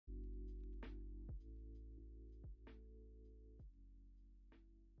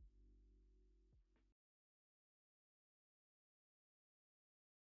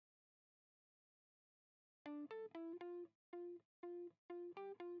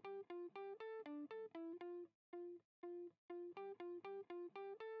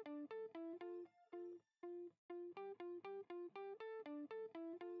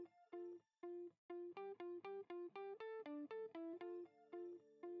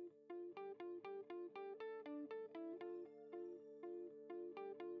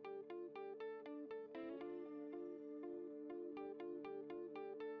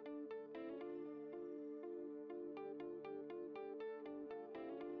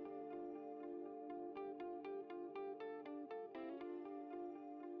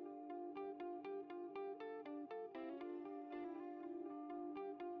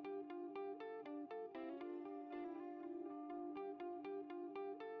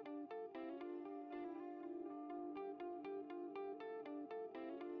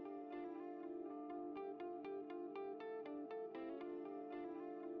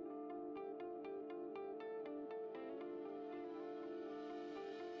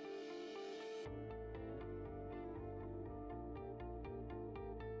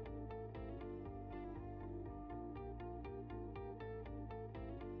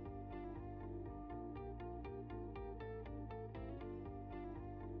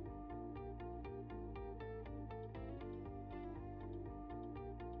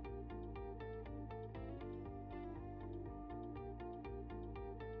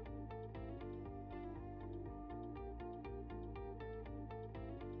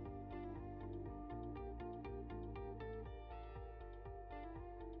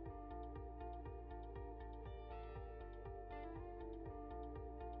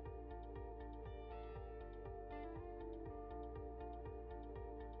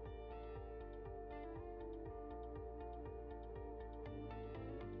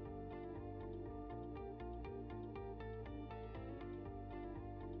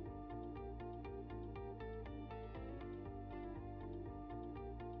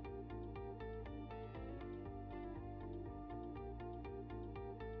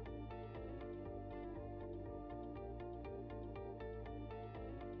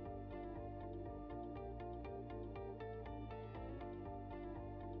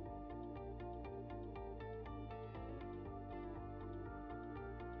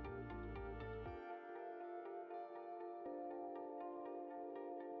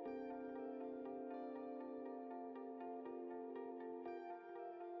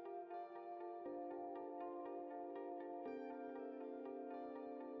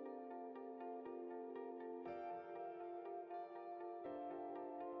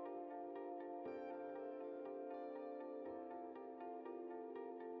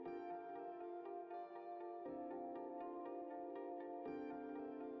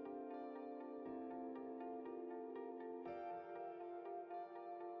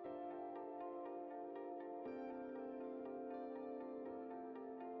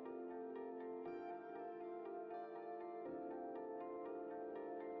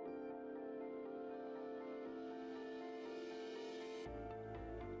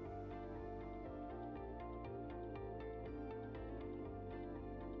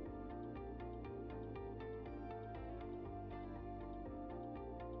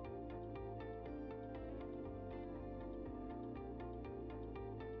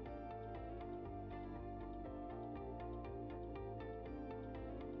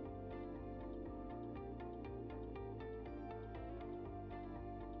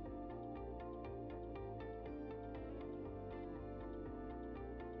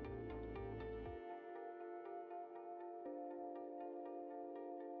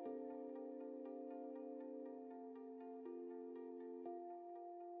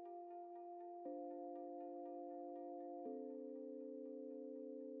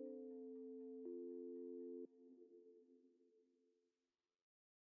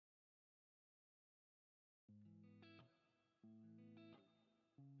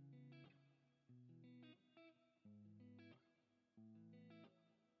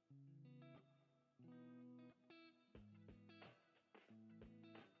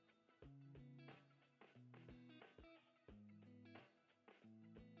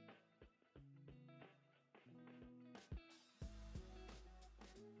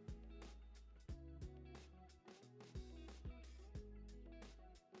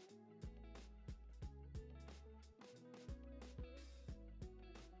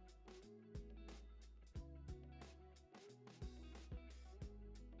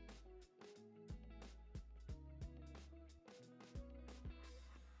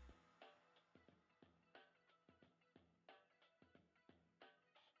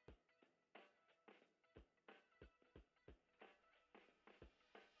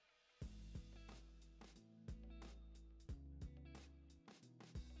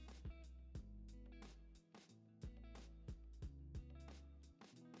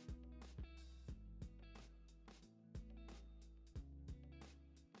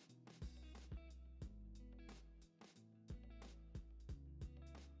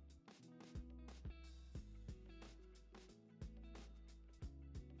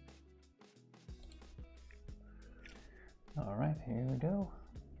All right, here we go.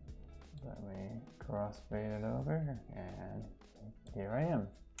 Let me crossfade it over, and here I am.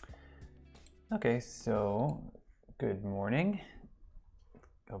 Okay, so good morning.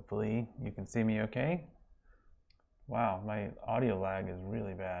 Hopefully you can see me okay. Wow, my audio lag is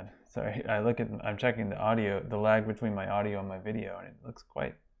really bad. Sorry, I'm checking the audio, the lag between my audio and my video, and it looks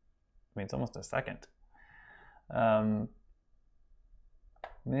quite, it's almost a second.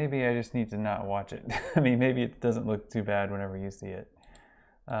 Maybe I just need to not watch it. Maybe it doesn't look too bad whenever you see it.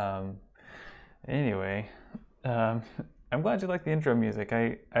 Anyway, I'm glad you like the intro music.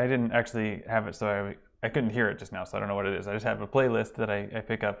 I didn't actually have it, so I couldn't hear it just now, so I don't know what it is. I just have a playlist that I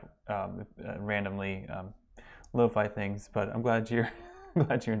pick up randomly, lo-fi things, but I'm glad you're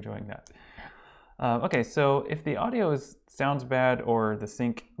glad you're enjoying that. Okay, so if the audio sounds bad or the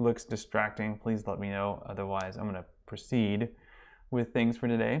sync looks distracting, please let me know. Otherwise, I'm going to proceed with things for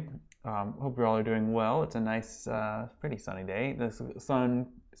today. Hope you all are doing well. It's a nice, pretty sunny day. The sun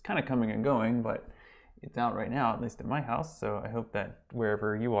is kind of coming and going, but it's out right now, at least at my house. So I hope that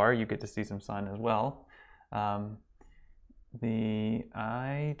wherever you are, you get to see some sun as well. I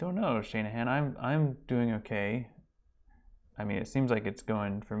don't know, Shanahan. I'm doing okay. It seems like it's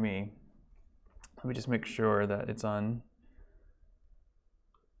going for me. Let me just make sure that it's on.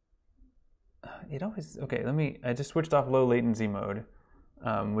 It always, okay, I just switched off low latency mode,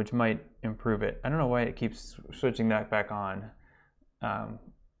 which might improve it. I don't know why it keeps switching that back on.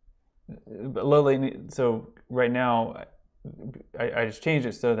 But low latency, so right now, I just changed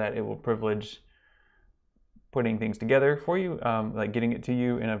it so that it will privilege putting things together for you, like getting it to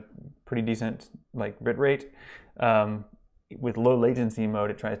you in a pretty decent bit rate. With low latency mode,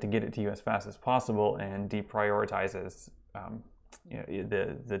 it tries to get it to you as fast as possible and deprioritizes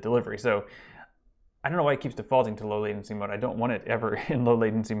the delivery. So I don't know why it keeps defaulting to low latency mode. I don't want it ever in low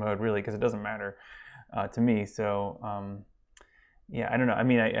latency mode, really, because it doesn't matter to me. So yeah, I don't know.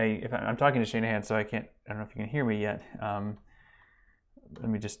 If I'm talking to Shanahan, so I don't know if you can hear me yet. Let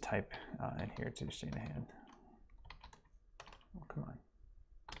me just type in here to Shanahan. Oh, come on.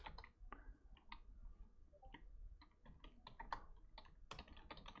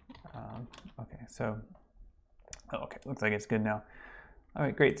 Okay, so, okay, looks like it's good now. All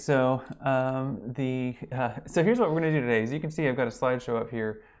right, great. So so here's what we're going to do today. As you can see, I've got a slideshow up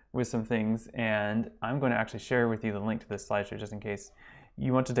here with some things, and I'm going to actually share with you the link to this slideshow just in case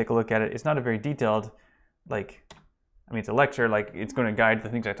you want to take a look at it. It's not a very detailed, it's a lecture, it's going to guide the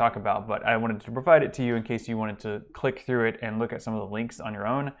things I talk about, but I wanted to provide it to you in case you wanted to click through it and look at some of the links on your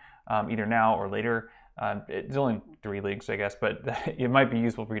own, either now or later. It's only 3 links, I guess, but it might be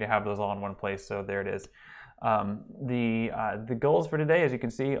useful for you to have those all in one place, so there it is. The goals for today, as you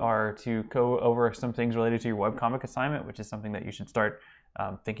can see, are to go over some things related to your webcomic assignment, which is something that you should start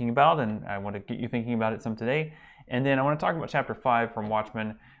thinking about, and I want to get you thinking about it some today. And then I want to talk about Chapter 5 from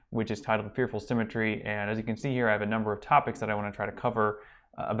Watchmen, which is titled Fearful Symmetry, and as you can see here, I have a number of topics that I want to try to cover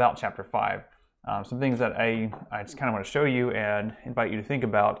about Chapter 5. Some things that I just kind of want to show you and invite you to think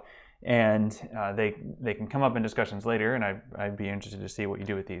about, and they can come up in discussions later, and I'd be interested to see what you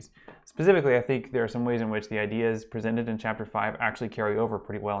do with these. Specifically, I think there are some ways in which the ideas presented in Chapter 5 actually carry over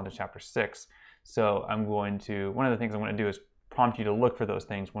pretty well into Chapter 6. So one of the things I'm going to do is prompt you to look for those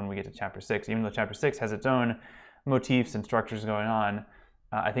things when we get to Chapter 6. Even though Chapter 6 has its own motifs and structures going on,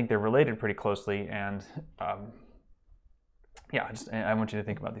 I think they're related pretty closely, and yeah, I want you to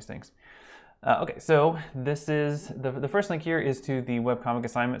think about these things. Okay, so this is the first link here is to the webcomic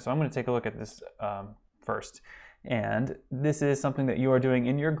assignment. So I'm going to take a look at this first. And this is something that you are doing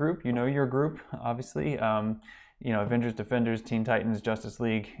in your group. You know your group, obviously. Avengers, Defenders, Teen Titans, Justice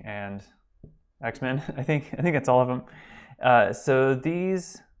League, and X-Men. I think that's all of them. So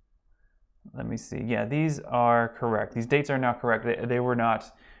these, let me see. Yeah, these are correct. These dates are now correct. They were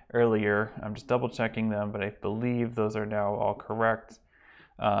not earlier. I'm just double checking them, but I believe those are now all correct.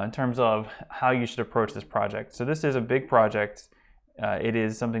 In terms of how you should approach this project. So this is a big project. It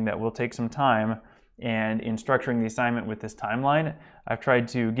is something that will take some time, and in structuring the assignment with this timeline, I've tried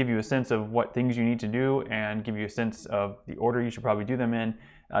to give you a sense of what things you need to do and give you a sense of the order you should probably do them in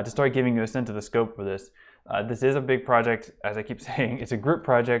to start giving you a sense of the scope for this. This is a big project, as I keep saying. It's a group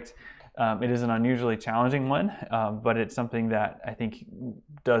project. It is an unusually challenging one, but it's something that I think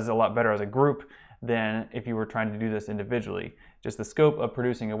does a lot better as a group than if you were trying to do this individually. Just the scope of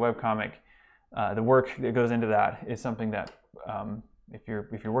producing a webcomic, the work that goes into that is something that if you're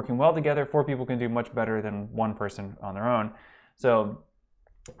working well together, 4 people can do much better than 1 person on their own. So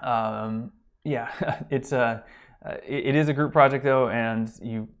yeah, it is a group project though, and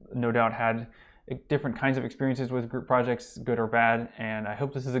you no doubt had different kinds of experiences with group projects, good or bad, and I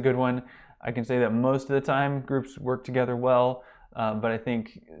hope this is a good one. I can say that most of the time groups work together well, but I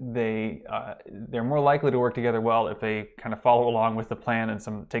think they're more likely to work together well if they kind of follow along with the plan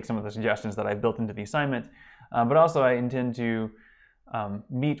and take some of the suggestions that I built into the assignment. But also I intend to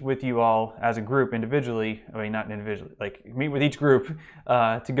meet with you all as a group individually. I mean, not individually, like meet with each group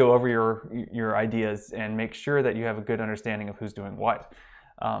to go over your ideas and make sure that you have a good understanding of who's doing what.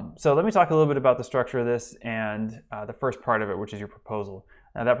 So let me talk a little bit about the structure of this and the first part of it, which is your proposal.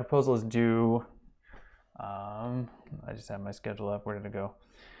 Now that proposal is due, I just have my schedule up, where did it go?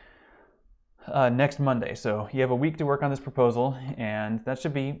 Next Monday. So you have a week to work on this proposal, and that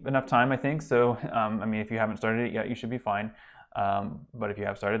should be enough time, I think. So, I mean, if you haven't started it yet, you should be fine. But if you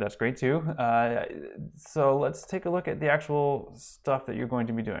have started, that's great too. So let's take a look at the actual stuff that you're going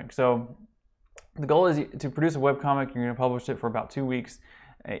to be doing. So the goal is to produce a webcomic. You're going to publish it for about 2 weeks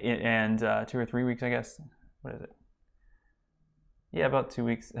and 2 or 3 weeks, I guess. What is it? Yeah, about 2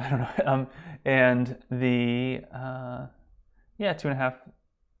 weeks. I don't know. And the, yeah, 2.5,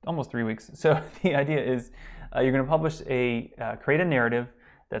 almost 3 weeks. So the idea is you're going to publish create a narrative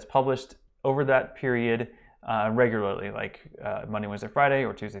that's published over that period regularly, like Monday, Wednesday, Friday,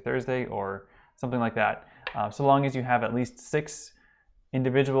 or Tuesday, Thursday, or something like that. So long as you have at least 6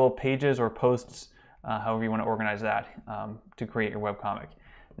 individual pages or posts, however you want to organize that, to create your webcomic.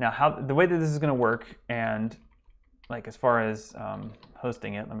 Now, the way that this is going to work, and like as far as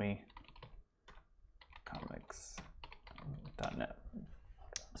hosting it, let me comics.net.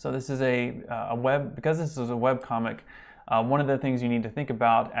 So this is because this is a webcomic, one of the things you need to think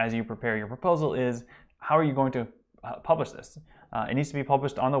about as you prepare your proposal is how are you going to publish this? It needs to be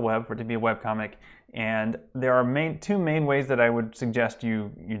published on the web for it to be a webcomic, and there are 2 main ways that I would suggest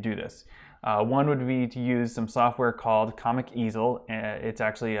you do this. One would be to use some software called Comic Easel. It's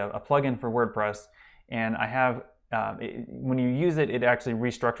actually a plugin for WordPress, and I have when you use it, it actually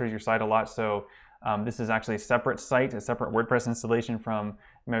restructures your site a lot. So this is actually a separate site, a separate WordPress installation from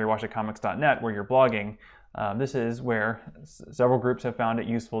MaryWashingComics.net where you're blogging. This is where several groups have found it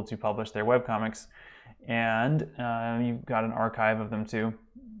useful to publish their webcomics, and you've got an archive of them too.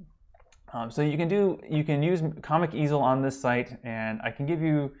 So you can use Comic Easel on this site, and I can give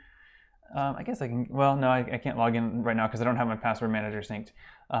you, I guess I can, well, no, I can't log in right now because I don't have my password manager synced.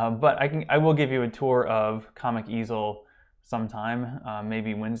 But I will give you a tour of Comic Easel sometime,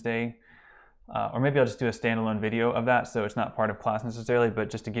 maybe Wednesday, or maybe I'll just do a standalone video of that, so it's not part of class necessarily, but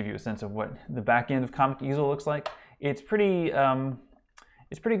just to give you a sense of what the back end of Comic Easel looks like. It's pretty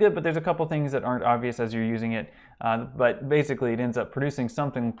good, but there's a couple things that aren't obvious as you're using it. But basically, it ends up producing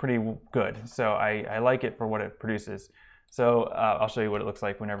something pretty good. So I like it for what it produces. So I'll show you what it looks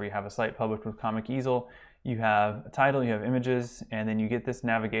like whenever you have a site published with Comic Easel. You have a title, you have images, and then you get this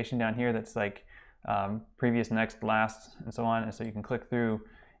navigation down here that's like previous, next, last, and so on. And so you can click through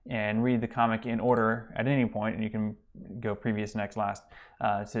and read the comic in order at any point, and you can go previous, next, last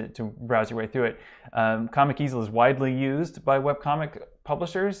to browse your way through it. Comic Easel is widely used by webcomic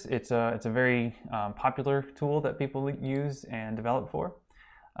publishers. It's a very popular tool that people use and develop for.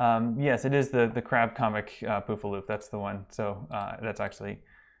 Yes, it is the crab comic Poofaloof. That's the one. So that's actually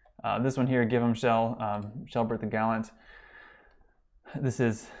this one here, Give 'em Shell, Shelbert the Gallant. This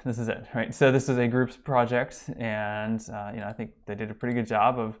is it, right? So this is a group's project, and I think they did a pretty good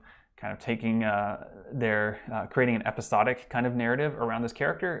job of kind of taking creating an episodic kind of narrative around this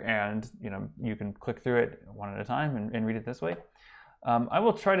character, and you can click through it one at a time and read it this way. I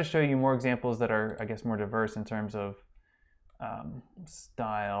will try to show you more examples that are, I guess, more diverse in terms of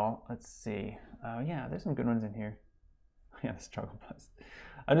style. Let's see. Yeah, there's some good ones in here. Yeah, the struggle bus.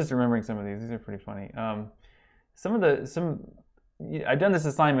 I'm just remembering some of these. These are pretty funny. I've done this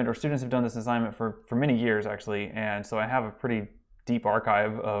assignment, or students have done this assignment for many years actually, and so I have a pretty deep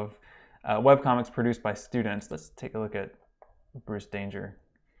archive of webcomics produced by students. Let's take a look at Bruce Danger.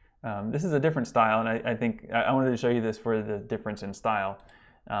 This is a different style, and I think I wanted to show you this for the difference in style.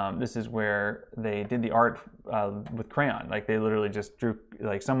 This is where they did the art with crayon. Like they literally just drew,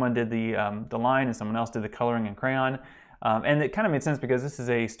 like someone did the line and someone else did the coloring in crayon. And it kind of made sense because this is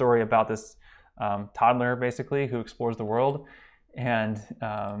a story about this toddler basically who explores the world. And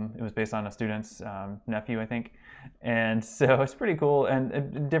it was based on a student's nephew, I think. And so it's pretty cool, and a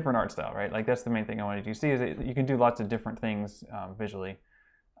different art style, right? Like that's the main thing I wanted you to see, is that you can do lots of different things visually.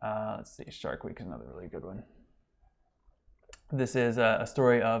 Let's see, Shark Week is another really good one. This is a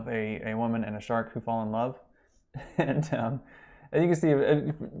story of a woman and a shark who fall in love. And as you can see,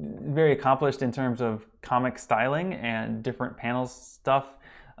 very accomplished in terms of comic styling and different panels stuff.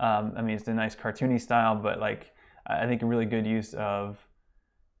 I mean, it's a nice cartoony style, but like I think a really good use of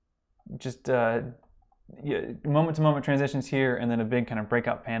just moment-to-moment transitions here, and then a big kind of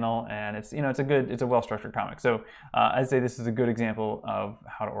breakout panel, and it's it's a well-structured comic. So I'd say this is a good example of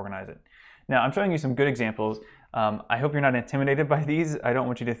how to organize it. Now I'm showing you some good examples. I hope you're not intimidated by these. I don't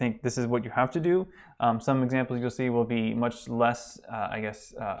want you to think this is what you have to do. Some examples you'll see will be much less, I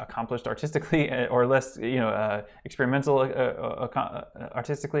guess, accomplished artistically, or less, experimental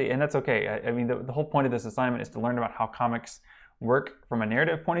artistically, and that's okay. I mean, the whole point of this assignment is to learn about how comics work from a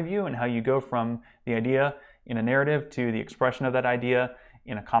narrative point of view, and how you go from the idea in a narrative to the expression of that idea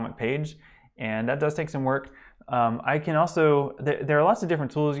in a comic page, and that does take some work. I can also, there are lots of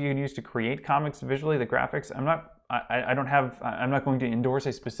different tools you can use to create comics visually, the graphics. I'm not going to endorse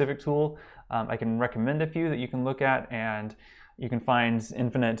a specific tool. I can recommend a few that you can look at, and you can find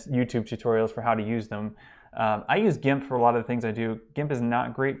infinite YouTube tutorials for how to use them. I use GIMP for a lot of the things I do. GIMP is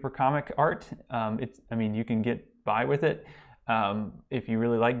not great for comic art. I mean, you can get by with it if you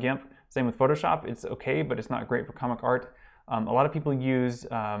really like GIMP. Same with Photoshop. It's okay, but it's not great for comic art. A lot of people use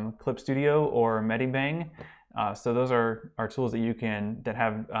Clip Studio or Medibang. So those are tools that you can that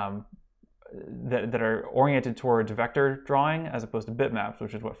are oriented towards vector drawing as opposed to bitmaps,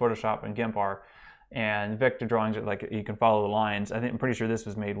 which is what Photoshop and GIMP are. And vector drawings are like you can follow the lines. I'm pretty sure this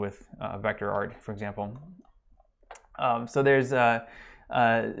was made with vector art, for example. So there's either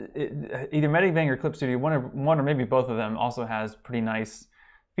Medibang or Clip Studio. One or maybe both of them also has pretty nice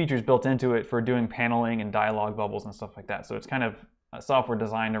features built into it for doing paneling and dialogue bubbles and stuff like that. So it's kind of software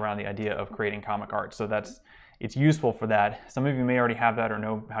designed around the idea of creating comic art. So it's useful for that. Some of you may already have that or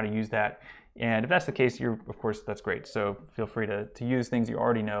know how to use that. And if that's the case, of course, that's great. So feel free to use things you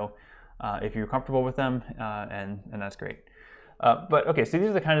already know if you're comfortable with them, and that's great. But okay, so these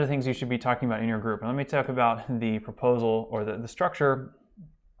are the kinds of things you should be talking about in your group. And let me talk about the proposal or the structure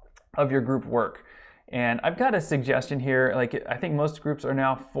of your group work. And I've got a suggestion here. Like, I think most groups are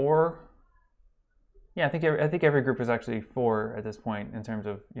now 4. Yeah, I think every group is actually 4 at this point in terms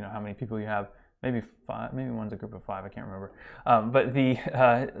of how many people you have. Maybe 5. Maybe one's a group of 5. I can't remember. But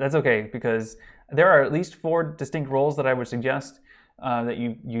that's okay, because there are at least 4 distinct roles that I would suggest that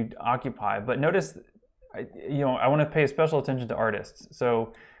you occupy. But notice, I want to pay special attention to artists.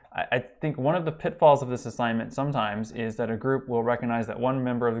 So I think one of the pitfalls of this assignment sometimes is that a group will recognize that one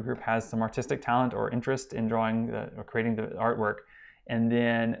member of the group has some artistic talent or interest in drawing or creating the artwork, and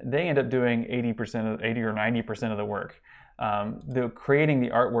then they end up doing 80 or 90% of the work. Creating the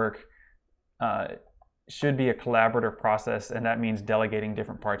artwork should be a collaborative process, and that means delegating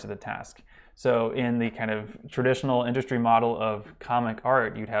different parts of the task. So in the kind of traditional industry model of comic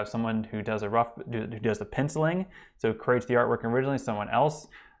art, you'd have someone who does the penciling, so creates the artwork originally. Someone else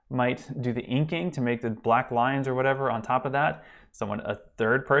might do the inking to make the black lines or whatever on top of that. A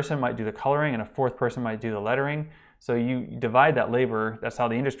third person might do the coloring, and a fourth person might do the lettering. So you divide that labor. That's how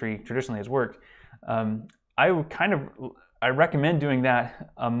the industry traditionally has worked. I recommend doing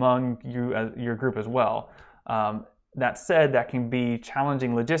that among your group as well. That said, that can be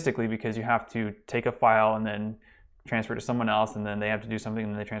challenging logistically, because you have to take a file and then transfer it to someone else, and then they have to do something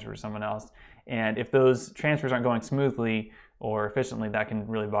and then they transfer it to someone else. And if those transfers aren't going smoothly or efficiently, that can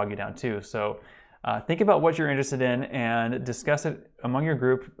really bog you down too. So think about what you're interested in and discuss it among your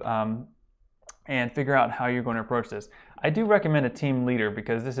group, and figure out how you're going to approach this. I do recommend a team leader,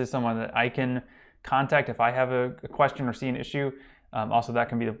 because this is someone that I can contact if I have a question or see an issue. Also, that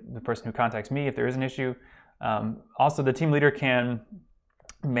can be the person who contacts me if there is an issue. Also, the team leader can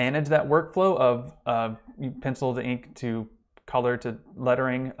manage that workflow of pencil to ink to color to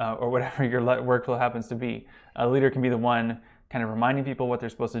lettering, or whatever your workflow happens to be. A leader can be the one kind of reminding people what they're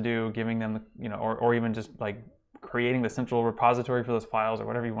supposed to do, giving them, or even just like creating the central repository for those files, or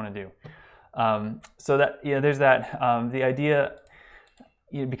whatever you want to do. So that, there's that. The idea,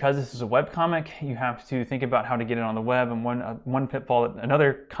 because this is a webcomic, you have to think about how to get it on the web. And one pitfall,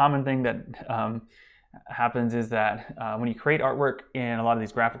 another common thing that happens is that when you create artwork in a lot of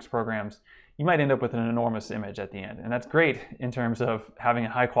these graphics programs, you might end up with an enormous image at the end. And that's great in terms of having a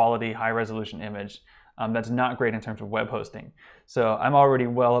high quality, high resolution image. That's not great in terms of web hosting. So I'm already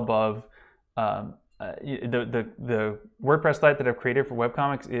well above the WordPress site that I've created for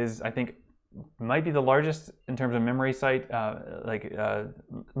webcomics is, I think, might be the largest in terms of memory site,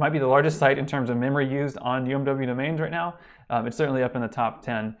 might be the largest site in terms of memory used on UMW domains right now. It's certainly up in the top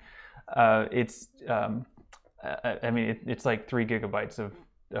 10. It's like 3 gigabytes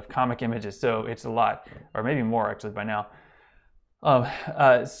of comic images, so it's a lot, or maybe more actually by now.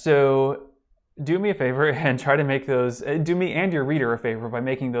 So do me a favor and try to make those, do me and your reader a favor by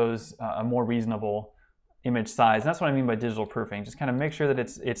making those a more reasonable image size. And that's what I mean by digital proofing. Just kind of make sure that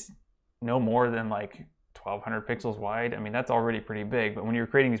it's no more than like 1200 pixels wide. I mean, that's already pretty big, but when you're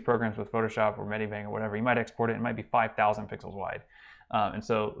creating these programs with Photoshop or Medibang or whatever, you might export it, it might be 5000 pixels wide. And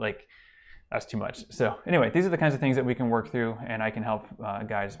so like, that's too much. So anyway, these are the kinds of things that we can work through, and I can help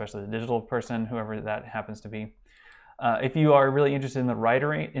guide, especially the digital person, whoever that happens to be. If you are really interested in the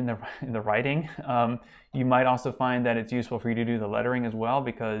writing, you might also find that it's useful for you to do the lettering as well,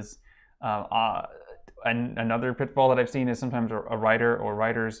 because another pitfall that I've seen is sometimes a writer or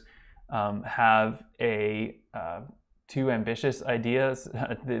writers have too ambitious ideas.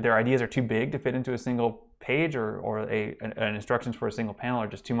 Their ideas are too big to fit into a single page, or an instructions for a single panel are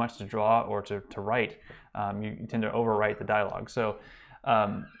just too much to draw or to write. You tend to overwrite the dialogue. So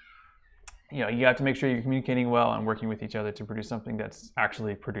you have to make sure you're communicating well and working with each other to produce something that's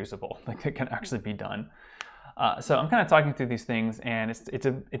actually producible, like that can actually be done. So I'm kind of talking through these things, and it's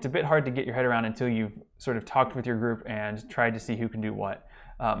a bit hard to get your head around until you've sort of talked with your group and tried to see who can do what.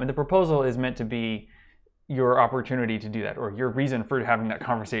 And the proposal is meant to be your opportunity to do that, or your reason for having that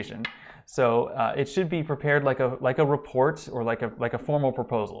conversation. So it should be prepared like a report, or like a formal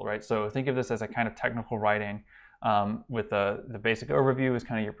proposal, right? So think of this as a kind of technical writing, with the basic overview is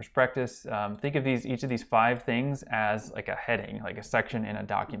kind of your prospectus. Think of each of these 5 things as like a heading, like a section in a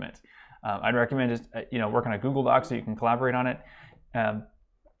document. I'd recommend just work on a Google Doc so you can collaborate on it, and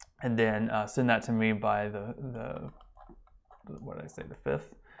then send that to me by what did I say, the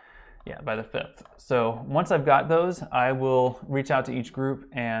 5th? Yeah, by the 5th. So once I've got those, I will reach out to each group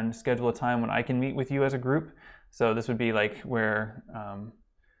and schedule a time when I can meet with you as a group. So this would be like where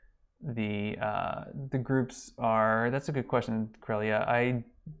the groups are. That's a good question, Corellia. I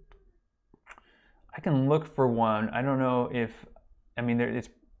can look for one. I don't know if, I mean,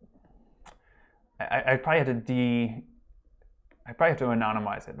 I probably have to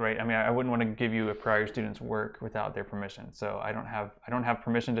anonymize it, right? I mean, I wouldn't want to give you a prior student's work without their permission. So I don't have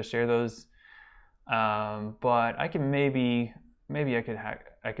permission to share those. But I can maybe I could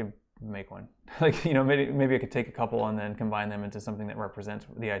make one. Like, maybe I could take a couple and then combine them into something that represents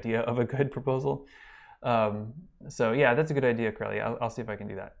the idea of a good proposal. So yeah, that's a good idea, Corellia. I'll see if I can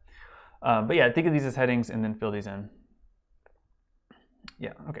do that. But yeah, think of these as headings and then fill these in.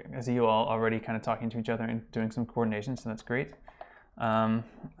 Yeah, okay. I see you all already kind of talking to each other and doing some coordination, so that's great. Good.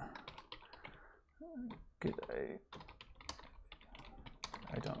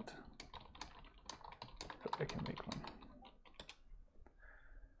 I don't, but I can make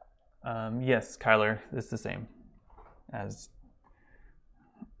one. Yes, Kyler, it's the same as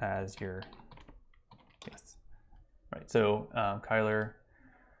your, yes. Right, so Kyler,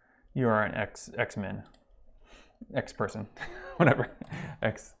 you are an X-Men. X person, whatever,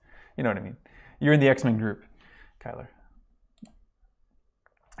 X, you know what I mean. You're in the X-Men group, Kyler.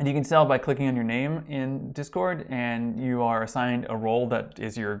 And you can tell by clicking on your name in Discord, and you are assigned a role that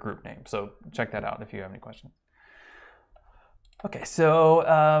is your group name. So check that out if you have any questions. Okay, so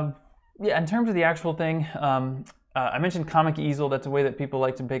yeah, in terms of the actual thing, I mentioned Comic Easel. That's a way that people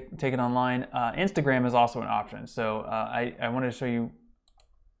like to take it online. Instagram is also an option. So I wanted to show you.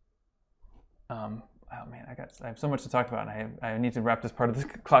 Oh man, I have so much to talk about, and I need to wrap this part of the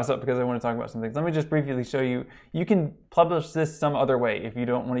class up because I want to talk about some things. Let me just briefly show you. You can publish this some other way if you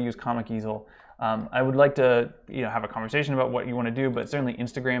don't want to use Comic Easel. I would like to have a conversation about what you want to do, but certainly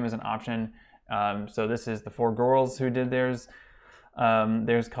Instagram is an option. So this is the 4 girls who did theirs.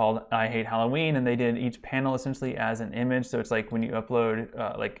 There's called I Hate Halloween, and they did each panel essentially as an image. So it's like when you upload,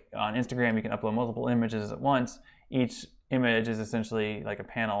 like on Instagram, you can upload multiple images at once. Each image is essentially like a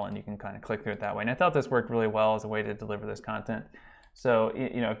panel, and you can kind of click through it that way. And I thought this worked really well as a way to deliver this content. So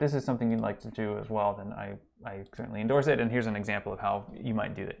if this is something you'd like to do as well, then I certainly endorse it. And here's an example of how you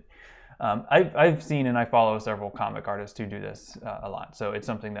might do it. I've seen and I follow several comic artists who do this a lot. So it's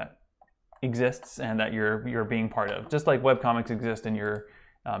something that exists and that you're being part of. Just like webcomics exist, and you're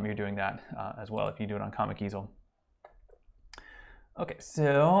doing that as well if you do it on Comic Easel. Okay,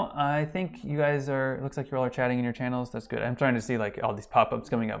 so I think you guys looks like you all are chatting in your channels. That's good. I'm trying to see like all these pop-ups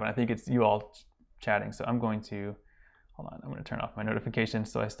coming up, and I think it's you all chatting. So I'm going to, hold on, I'm going to turn off my notifications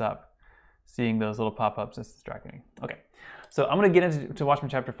so I stop seeing those little pop-ups. It's distracting me. Okay, so I'm going to get into Watchmen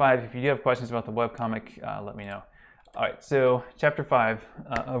Chapter 5. If you do have questions about the webcomic, let me know. All right, so Chapter 5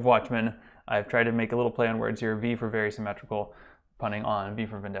 of Watchmen, I've tried to make a little play on words here. V for very symmetrical, punning on V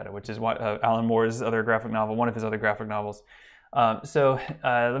for Vendetta, which is Alan Moore's other graphic novel, one of his other graphic novels. Let's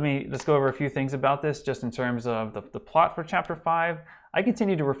go over a few things about this, just in terms of the plot for Chapter 5. I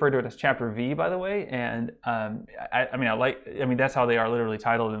continue to refer to it as Chapter V, by the way, and I mean that's how they are literally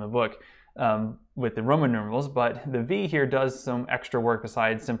titled in the book. with the Roman numerals, but the V here does some extra work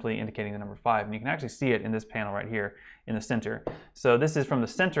besides simply indicating the number 5. And you can actually see it in this panel right here in the center. So this is from the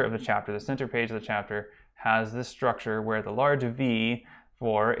center of the chapter. The center page of the chapter has this structure where the large V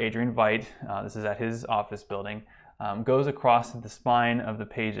for Adrian Veidt, this is at his office building, goes across the spine of the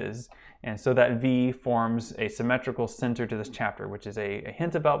pages. And so that V forms a symmetrical center to this chapter, which is a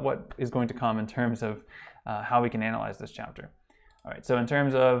hint about what is going to come in terms of how we can analyze this chapter. All right, so in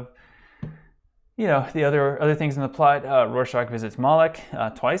terms of the other things in the plot, Rorschach visits Moloch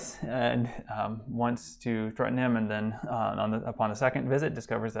twice and wants to threaten him, and then upon the second visit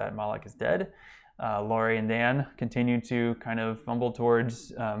discovers that Moloch is dead. Laurie and Dan continue to kind of fumble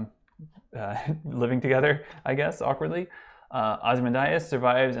towards living together, I guess, awkwardly. Ozymandias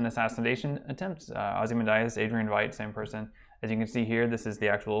survives an assassination attempt. Ozymandias, Adrian Veidt, same person. As you can see here, this is the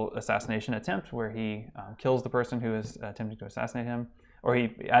actual assassination attempt where he kills the person who is attempting to assassinate him. Or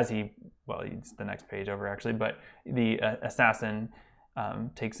it's the next page over actually, but the assassin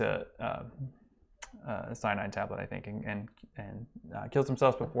takes a cyanide tablet, I think, and kills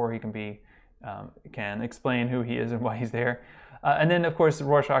himself before he can explain who he is and why he's there. And then, of course,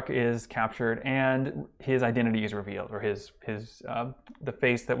 Rorschach is captured and his identity is revealed, or the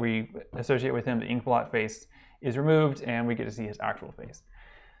face that we associate with him, the inkblot face, is removed, and we get to see his actual face.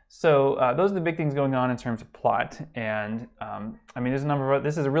 So those are the big things going on in terms of plot, and there's a number of.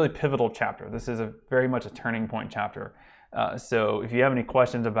 This is a really pivotal chapter. This is very much a turning point chapter. So if you have any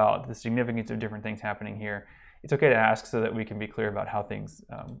questions about the significance of different things happening here, it's okay to ask so that we can be clear about how things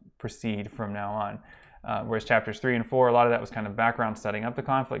proceed from now on. Whereas chapters 3 and 4, a lot of that was kind of background setting up the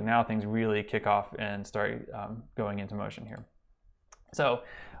conflict. Now things really kick off and start going into motion here. So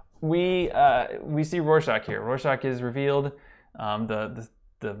we see Rorschach here. Rorschach is revealed.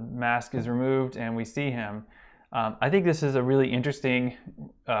 The mask is removed, and we see him. I think this is a really interesting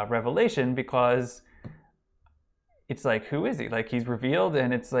revelation because it's like, who is he? Like, he's revealed,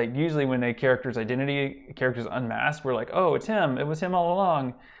 and it's like usually when a character's unmasked, we're like, oh, it's him. It was him all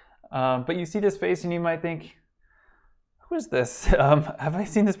along. But you see this face, and you might think, who is this? Have I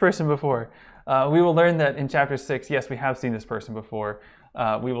seen this person before? We will learn that in chapter 6, yes, we have seen this person before.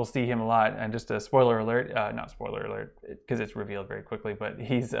 We will see him a lot, and just a spoiler alert, not spoiler alert, because it's revealed very quickly, but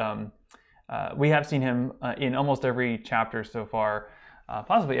we have seen him in almost every chapter so far,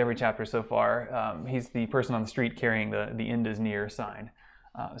 possibly every chapter so far. He's the person on the street carrying the end is near sign.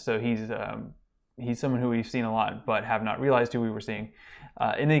 So he's someone who we've seen a lot, but have not realized who we were seeing.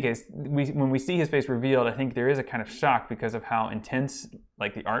 In any case, when we see his face revealed, I think there is a kind of shock because of how intense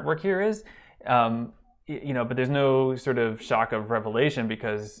like the artwork here is. But there's no sort of shock of revelation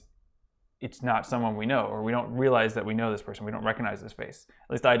because it's not someone we know, or we don't realize that we know this person. We don't recognize this face.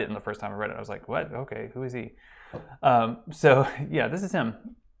 At least I didn't the first time I read it. I was like, what? Okay, who is he? So yeah, this is him.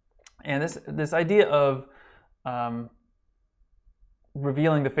 And this idea of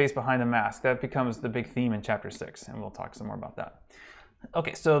revealing the face behind the mask, that becomes the big theme in chapter 6, and we'll talk some more about that.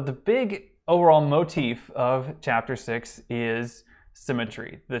 Okay, so the big overall motif of chapter 6 is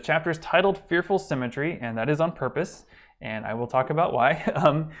symmetry. The chapter is titled Fearful Symmetry, and that is on purpose, and I will talk about why.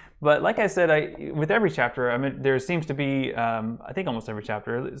 But like I said, with every chapter, there seems to be, I think almost every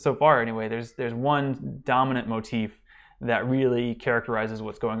chapter, so far anyway, there's one dominant motif that really characterizes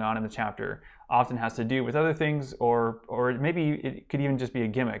what's going on in the chapter. Often has to do with other things, or maybe it could even just be a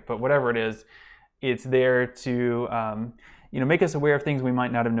gimmick, but whatever it is, it's there to make us aware of things we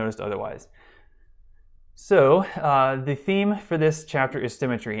might not have noticed otherwise. So the theme for this chapter is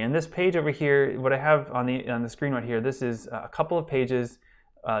symmetry. And this page over here, what I have on the screen right here, this is a couple of pages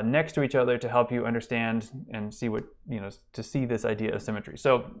next to each other to help you understand and see to see this idea of symmetry.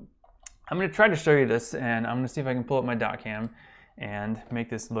 So I'm going to try to show you this, and I'm going to see if I can pull up my dot cam and make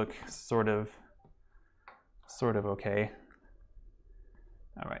this look sort of okay.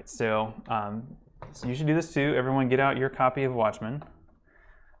 All right, so you should do this too. Everyone get out your copy of Watchmen.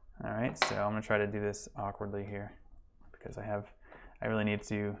 All right, so I'm gonna try to do this awkwardly here because I really need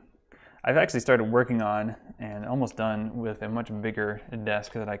to. I've actually started working on and almost done with a much bigger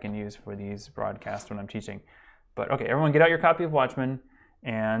desk that I can use for these broadcasts when I'm teaching. But okay, everyone get out your copy of Watchmen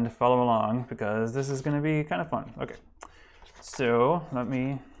and follow along because this is gonna be kind of fun. Okay, so let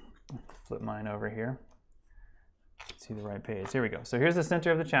me flip mine over here. See the right page. Here we go. So here's the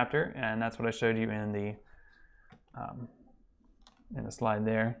center of the chapter, and that's what I showed you in the slide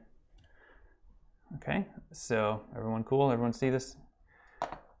there. Okay, so everyone cool? Everyone see this?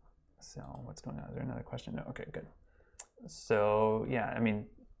 So what's going on? Is there another question? No. Okay, good. So yeah,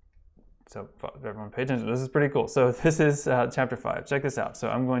 so everyone pay attention. This is pretty cool. So this is chapter 5. Check this out. So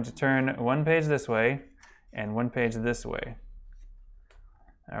I'm going to turn one page this way and one page this way.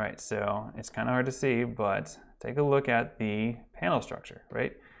 All right, so it's kind of hard to see, but take a look at the panel structure,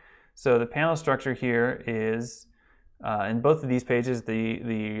 right? So the panel structure here is, in both of these pages,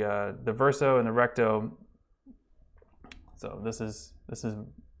 the verso and the recto. So this is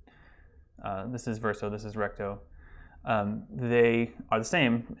verso, this is recto. They are the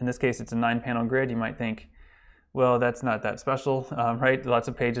same. In this case, it's a 9-panel grid. You might think, well, that's not that special, right? Lots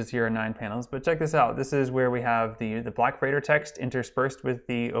of pages here are 9 panels, but check this out. This is where we have the Black Freighter text interspersed with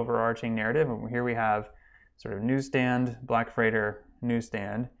the overarching narrative. And here we have sort of newsstand, Black Freighter,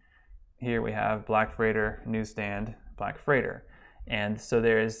 newsstand. Here we have Black Freighter, newsstand, Black Freighter. And so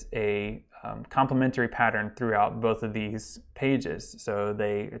there's a complementary pattern throughout both of these pages. So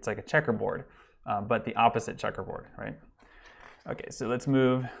it's like a checkerboard, but the opposite checkerboard, right? Okay, so let's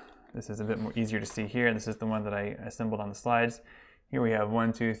move. This is a bit more easier to see here. This is the one that I assembled on the slides. Here we have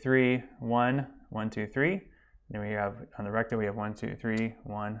 1, 2, 3, 1, 1, 2, 3. Then we have on the recto we have 1, 2, 3,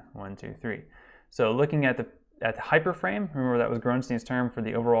 1, 1, 2, 3. So looking at the hyperframe, remember that was Gronstein's term for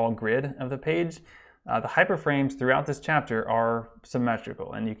the overall grid of the page. The hyperframes throughout this chapter are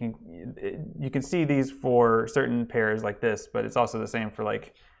symmetrical, and you can see these for certain pairs like this, but it's also the same for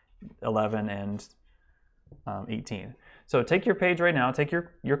like 11 and 18. So take your page right now, take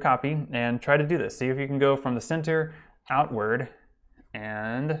your copy, and try to do this. See if you can go from the center outward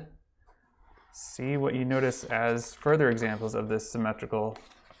and see what you notice as further examples of this symmetrical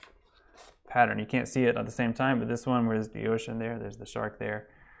pattern. You can't see it at the same time, but this one, where's the ocean there, there's the shark there,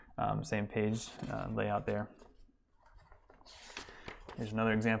 same page layout there. Here's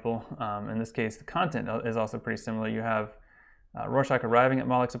another example. In this case, the content is also pretty similar. You have Rorschach arriving at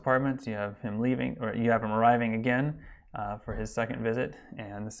Moloch's apartment, you have him leaving, or you have him arriving again for his second visit,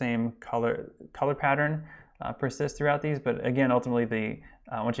 and the same color pattern persists throughout these, but again, ultimately,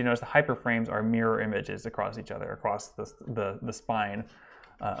 I want you to notice the hyperframes are mirror images across each other, across the spine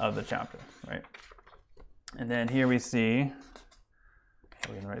of the chapter, right? And then here we see,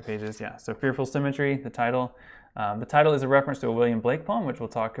 are we in the right pages? Yeah, so Fearful Symmetry, the title. The title is a reference to a William Blake poem, which we'll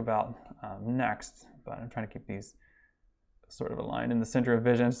talk about next, but I'm trying to keep these sort of aligned in the center of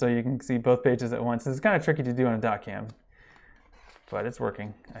vision so you can see both pages at once. This is kind of tricky to do on a dot cam, but it's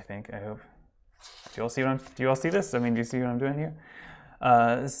working, I think, I hope. Do you all see this? I mean, do you see what I'm doing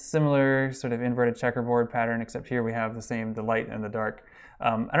here? Similar sort of inverted checkerboard pattern, except here we have the light and the dark. I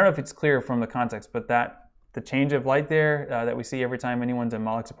don't know if it's clear from the context, but the change of light there that we see every time anyone's in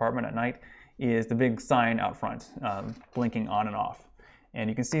Moloch's apartment at night is the big sign out front, blinking on and off. And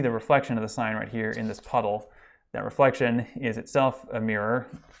you can see the reflection of the sign right here in this puddle. That reflection is itself a mirror,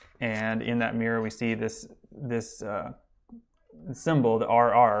 and in that mirror we see this symbol, the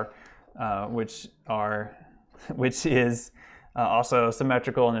RR, which is also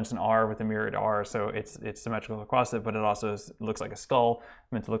symmetrical, and it's an R with a mirrored R, so it's symmetrical across it, but it also looks like a skull,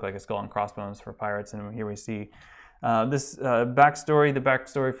 meant to look like a skull and crossbones for pirates. And here we see this backstory. The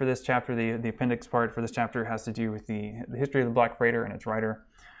backstory for this chapter, the appendix part for this chapter, has to do with the history of the Black Freighter and its writer,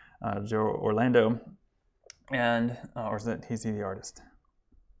 Joe Orlando. And, or is he the artist?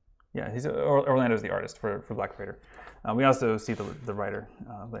 Yeah, Orlando's the artist for Black Freighter. We also see the writer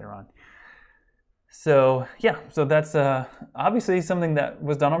later on. So yeah, so that's obviously something that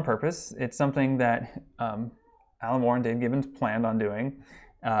was done on purpose. It's something that Alan Moore and Dave Gibbons planned on doing.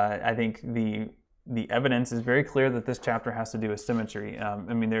 I think the evidence is very clear that this chapter has to do with symmetry. I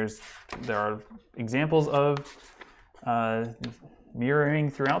mean, there are examples of mirroring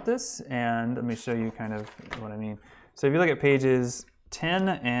throughout this, and let me show you kind of what I mean. So if you look at pages 10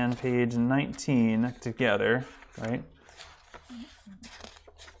 and page 19 together, right?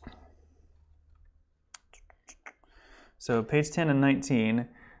 So page 10 and 19,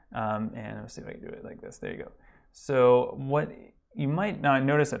 and let's see if I can do it like this. There you go. So what you might not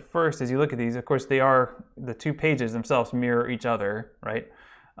notice at first as you look at these, of course, the two pages themselves mirror each other, right?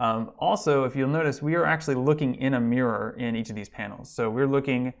 Also, if you'll notice, we are actually looking in a mirror in each of these panels. So we're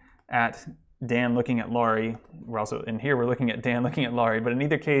looking at Dan looking at Laurie. We're also in here, we're looking at Dan looking at Laurie. But in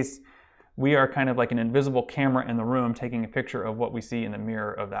either case, we are kind of like an invisible camera in the room taking a picture of what we see in the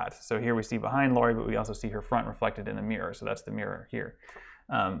mirror of that. So here we see behind Laurie, but we also see her front reflected in the mirror. So that's the mirror here.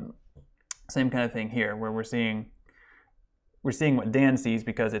 Same kind of thing here, where we're seeing what Dan sees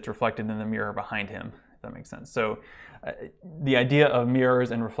because it's reflected in the mirror behind him, if that makes sense. So the idea of mirrors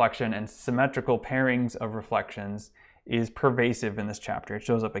and reflection and symmetrical pairings of reflections is pervasive in this chapter. It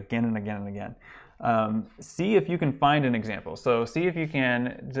shows up again and again and again. See if you can find an example. So see if you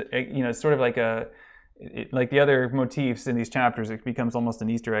can, sort of like the other motifs in these chapters, it becomes almost an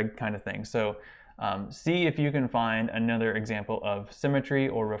Easter egg kind of thing. So see if you can find another example of symmetry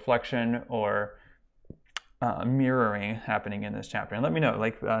or reflection or mirroring happening in this chapter. And let me know,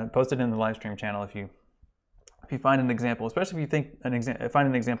 like post it in the live stream channel if you find an example, especially if you think find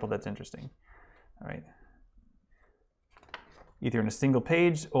an example that's interesting. All right. Either in a single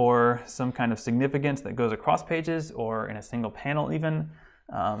page or some kind of significance that goes across pages or in a single panel even.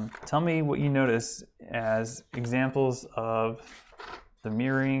 Tell me what you notice as examples of the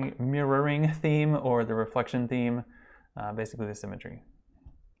mirroring theme or the reflection theme, basically the symmetry.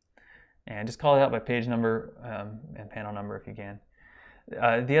 And just call it out by page number and panel number if you can.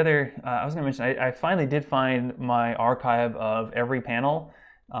 The other, I was going to mention, I finally did find my archive of every panel.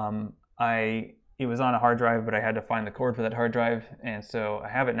 It was on a hard drive, but I had to find the code for that hard drive, and so I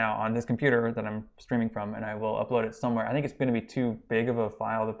have it now on this computer that I'm streaming from, and I will upload it somewhere. I think it's going to be too big of a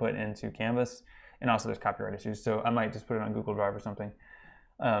file to put into Canvas, and also there's copyright issues, so I might just put it on Google Drive or something.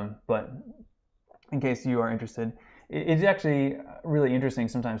 But in case you are interested, it's actually really interesting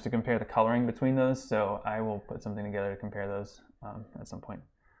sometimes to compare the coloring between those, so I will put something together to compare those at some point.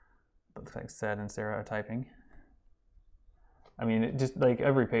 It looks like Seth and Sarah are typing. I mean, just like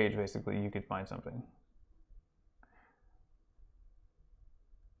every page, basically, you could find something.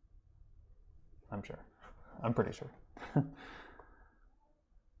 I'm sure. I'm pretty sure. I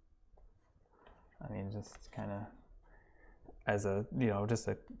mean, just kind of as a, just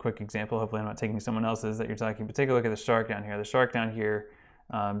a quick example. Hopefully I'm not taking someone else's that you're talking, but take a look at the shark down here. The shark down here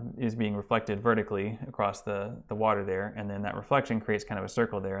is being reflected vertically across the water there, and then that reflection creates kind of a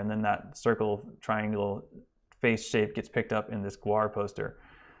circle there, and then that circle triangle face shape gets picked up in this Guar poster.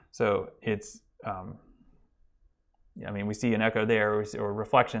 So it's, I mean, we see an echo there, or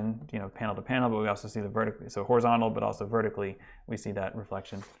reflection, panel to panel, but we also see the vertically, so horizontal, but also vertically, we see that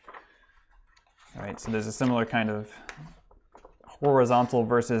reflection. All right, so there's a similar kind of horizontal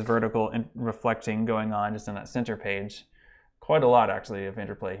versus vertical reflecting going on just in that center page. Quite a lot, actually, of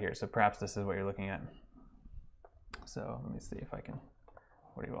interplay here, so perhaps this is what you're looking at. So let me see if I can,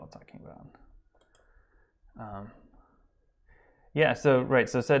 what are you all talking about? Yeah, so right,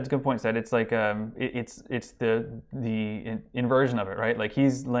 so Sed's good point, Sed. It's like it's the inversion of it, right? Like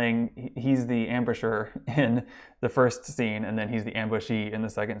he's the ambusher in the first scene, and then he's the ambushee in the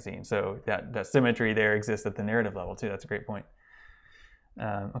second scene. So that symmetry there exists at the narrative level too. That's a great point.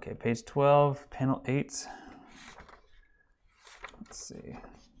 Okay, page 12, panel 8. Let's see,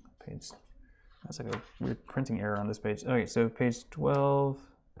 page. That's like a weird printing error on this page. Okay, so page 12,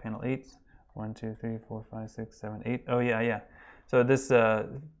 panel 8. 1, 2, 3, 4, 5, 6, 7, 8. Oh yeah. So this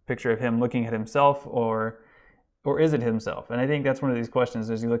picture of him looking at himself, or is it himself? And I think that's one of these questions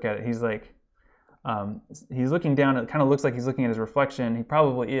as you look at it. He's like, he's looking down. It kind of looks like he's looking at his reflection. He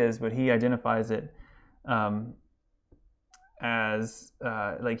probably is, but he identifies it as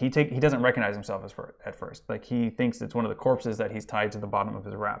like he doesn't recognize himself at first. Like he thinks it's one of the corpses that he's tied to the bottom of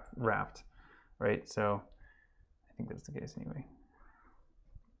his raft, right? So I think that's the case anyway.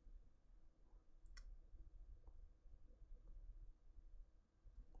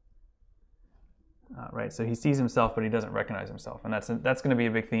 Right, so he sees himself, but he doesn't recognize himself, and that's going to be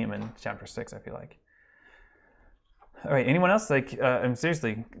a big theme in chapter 6. I feel like. All right, anyone else? Like, and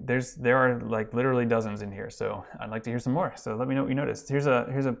seriously, there are like literally dozens in here, so I'd like to hear some more. So let me know what you noticed. Here's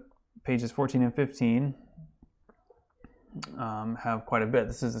a pages 14 and 15 have quite a bit.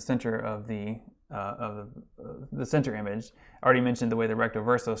 This is the center of the center image. I already mentioned the way the recto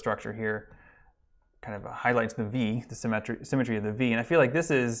verso structure here kind of highlights the V, the symmetry of the V, and I feel like this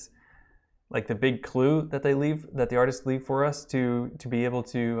is like the big clue that the artists leave for us to be able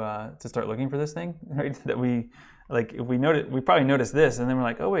to start looking for this thing, right? That we like, if we probably notice this, and then we're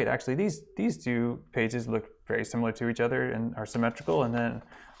like, oh wait, actually these two pages look very similar to each other and are symmetrical, and then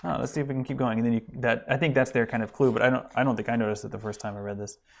let's see if we can keep going. And then I think that's their kind of clue, but I don't think I noticed it the first time I read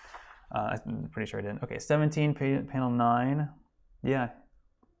this. I'm pretty sure I didn't. Okay, 17 panel 9, yeah.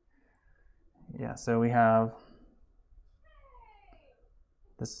 So we have.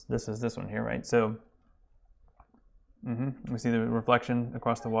 This is this one here, right? So we see the reflection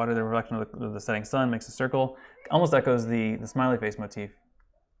across the water. The reflection of the setting sun makes a circle. Almost echoes the smiley face motif.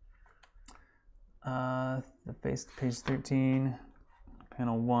 The face, page 13,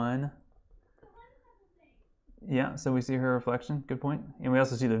 panel 1. Yeah, so we see her reflection. Good point. And we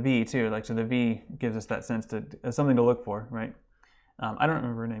also see the V too. Like, so the V gives us that sense to something to look for, right? I don't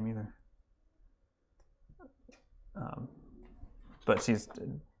remember her name either. But she's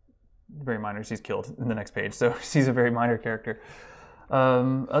very minor. She's killed in the next page, so she's a very minor character.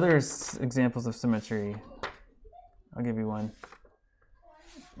 Other examples of symmetry. I'll give you one.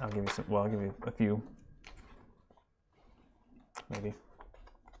 I'll give you some. Well, I'll give you a few, maybe.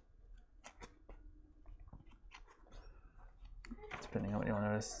 Depending on what you want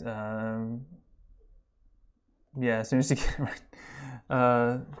to notice. Yeah, as soon as you get right.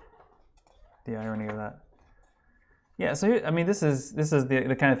 The irony of that. Yeah, so I mean, this is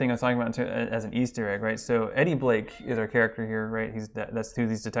the kind of thing I was talking about as an Easter egg, right? So Eddie Blake is our character here, right? That's who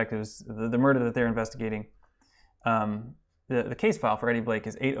these detectives, the murder that they're investigating. The case file for Eddie Blake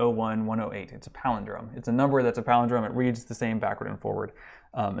is 801108. It's a palindrome. It's a number that's a palindrome. It reads the same backward and forward,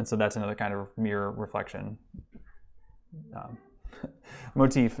 and so that's another kind of mirror reflection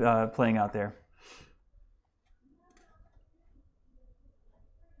motif playing out there.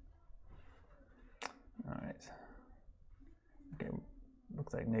 All right. Okay,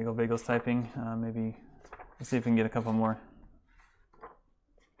 looks like Nagel Bagel's typing. Maybe let's see if we can get a couple more.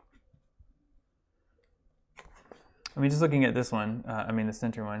 I mean, just looking at this one, I mean the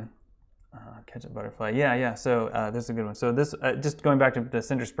center one, ketchup butterfly. Yeah. So this is a good one. So this, just going back to the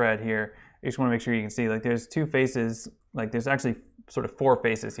center spread here, I just want to make sure you can see, like, there's two faces. Like, there's actually sort of four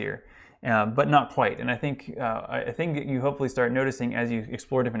faces here, but not quite. And I think that you hopefully start noticing as you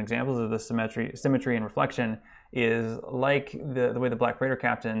explore different examples of the symmetry and reflection is like the way the Black Freighter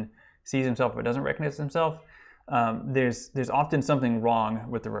captain sees himself but doesn't recognize himself. There's often something wrong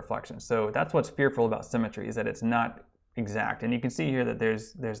with the reflection. So that's what's fearful about symmetry, is that it's not exact. And you can see here that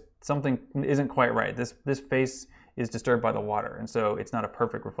there's something isn't quite right. This face is disturbed by the water, and so it's not a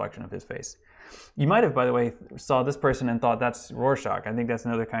perfect reflection of his face. You might have, by the way, saw this person and thought that's Rorschach. I think that's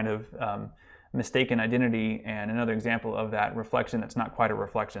another kind of mistaken identity and another example of that reflection that's not quite a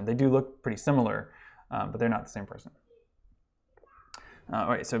reflection. They do look pretty similar, but they're not the same person. All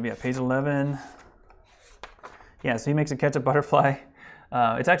right, so yeah, page 11. Yeah, so he makes a ketchup butterfly.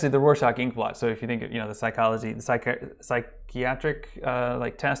 It's actually the Rorschach ink blot. So if you think of, the psychology, the psychiatric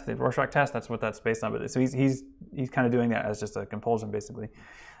like test, the Rorschach test, that's what that's based on. But so he's kind of doing that as just a compulsion, basically.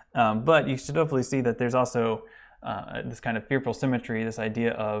 But you should hopefully see that there's also this kind of fearful symmetry, this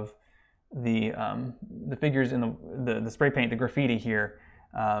idea of the figures in the spray paint, the graffiti here.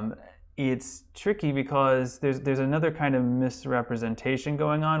 It's tricky because there's another kind of misrepresentation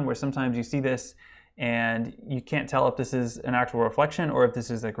going on where sometimes you see this and you can't tell if this is an actual reflection or if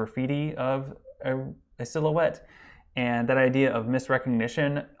this is a graffiti of a silhouette. And that idea of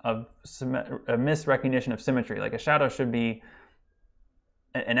misrecognition of symmetry, like a shadow should be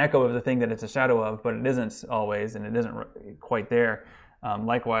an echo of the thing that it's a shadow of, but it isn't always, and it isn't quite there.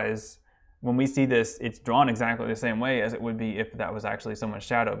 Likewise, when we see this, it's drawn exactly the same way as it would be if that was actually someone's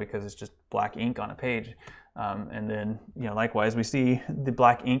shadow, because it's just black ink on a page. And then, likewise, we see the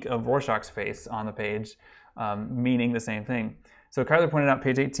black ink of Rorschach's face on the page, meaning the same thing. So Kyler pointed out,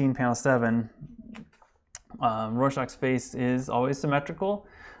 page 18, panel 7, Rorschach's face is always symmetrical.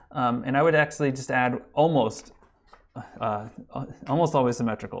 And I would actually just add almost always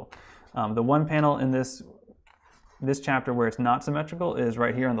symmetrical. The one panel in this chapter where it's not symmetrical is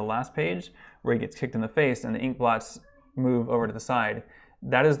right here on the last page, where he gets kicked in the face and the ink blots move over to the side.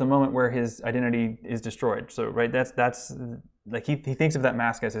 That is the moment where his identity is destroyed. So right, that's like he thinks of that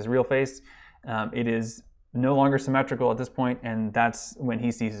mask as his real face. It is no longer symmetrical at this point, and that's when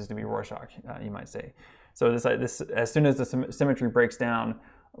he ceases to be Rorschach, you might say. So this as soon as the symmetry breaks down,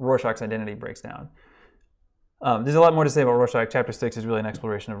 Rorschach's identity breaks down. There's a lot more to say about Rorschach. Chapter 6 is really an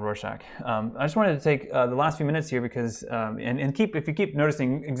exploration of Rorschach. I just wanted to take the last few minutes here because, if you keep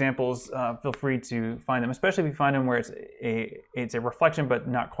noticing examples, feel free to find them, especially if you find them where it's a reflection but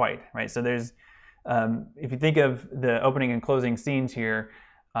not quite, right? So there's, if you think of the opening and closing scenes here,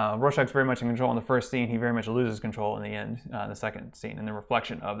 Rorschach's very much in control in the first scene. He very much loses control in the end, the second scene, and the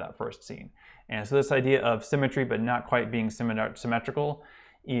reflection of that first scene. And so this idea of symmetry but not quite being symmetrical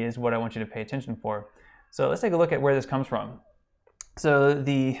is what I want you to pay attention for. So let's take a look at where this comes from. So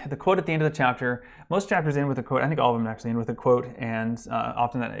the quote at the end of the chapter, most chapters end with a quote. I think all of them actually end with a quote, and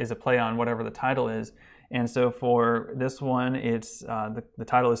often that is a play on whatever the title is. And so for this one, it's the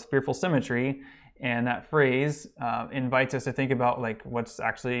title is Fearful Symmetry, and that phrase invites us to think about, like, what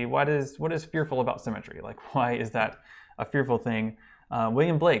is fearful about symmetry? Like, why is that a fearful thing?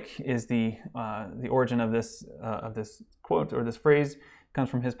 William Blake is the origin of this quote, or this phrase. It comes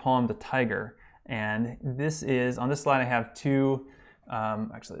from his poem The Tiger. And this is, on this slide I have two,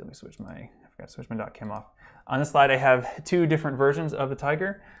 actually let me switch I forgot to switch my .chem off. On this slide I have two different versions of the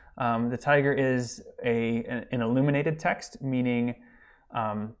tiger. The tiger is an illuminated text, meaning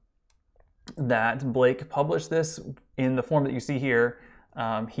that Blake published this in the form that you see here.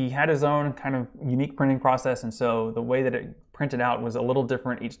 He had his own kind of unique printing process, and so the way that it printed out was a little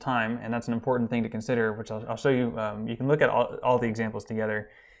different each time, and that's an important thing to consider, which I'll show you. You can look at all the examples together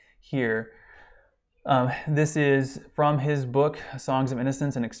here. This is from his book, Songs of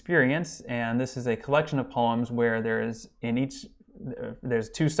Innocence and Experience, and this is a collection of poems where there is, in each there's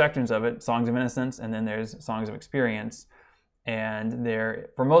two sections of it: Songs of Innocence, and then there's Songs of Experience. And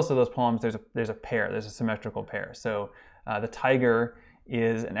for most of those poems, there's a pair. There's a symmetrical pair. So the tiger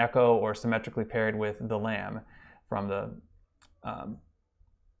is an echo or symmetrically paired with the lamb from the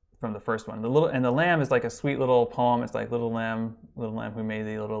first one. The lamb is like a sweet little poem. It's like little lamb who made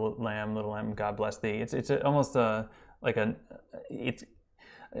thee, little lamb, God bless thee. It's almost it's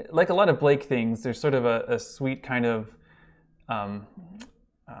like a lot of Blake things. There's sort of a sweet kind of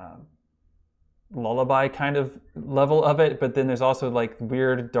lullaby kind of level of it, but then there's also like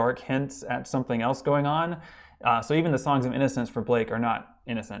weird dark hints at something else going on. So even the Songs of Innocence for Blake are not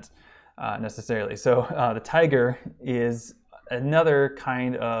innocent necessarily. So the tiger is another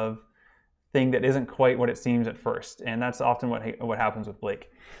kind of thing that isn't quite what it seems at first, and that's often what happens with Blake.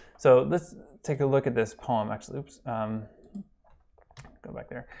 So let's take a look at this poem. Actually, oops, go back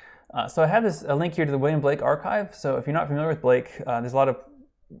there. So I have a link here to the William Blake Archive. So if you're not familiar with Blake, there's a lot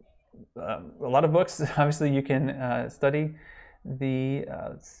of books. Obviously, you can study.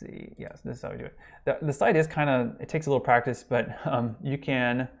 Let's see. Yes, this is how we do it. The site is it takes a little practice, but you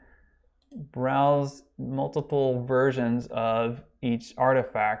can browse multiple versions of each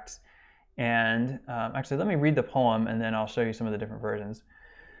artifact. And actually, let me read the poem, and then I'll show you some of the different versions.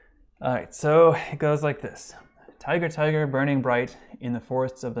 All right, so it goes like this. Tiger, tiger, burning bright in the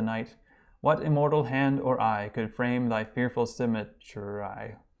forests of the night, what immortal hand or eye could frame thy fearful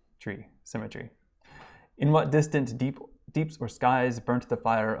symmetry? In what distant deeps or skies burnt the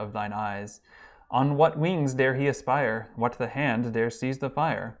fire of thine eyes? On what wings dare he aspire? What the hand dare seize the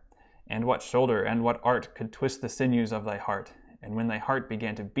fire? And what shoulder and what art could twist the sinews of thy heart? And when thy heart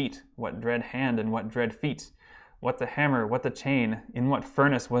began to beat, what dread hand and what dread feet? What the hammer, what the chain? In what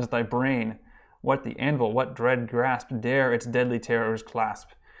furnace was thy brain? What the anvil, what dread grasp dare its deadly terrors clasp?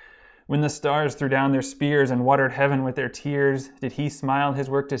 When the stars threw down their spears and watered heaven with their tears, did he smile his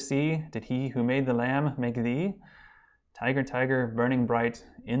work to see? Did he who made the lamb make thee? Tiger, tiger, burning bright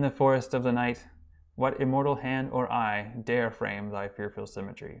in the forest of the night, what immortal hand or eye dare frame thy fearful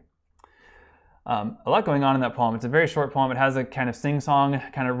symmetry? A lot going on in that poem. It's a very short poem. It has a kind of sing-song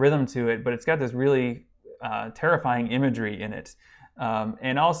kind of rhythm to it, but it's got this really terrifying imagery in it.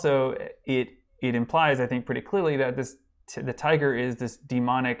 And also it implies, I think, pretty clearly that the tiger is this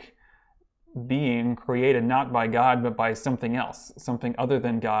demonic being created not by God, but by something else, something other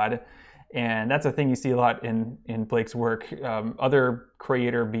than God. And that's a thing you see a lot in Blake's work, other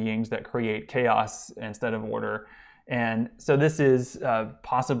creator beings that create chaos instead of order. And so this is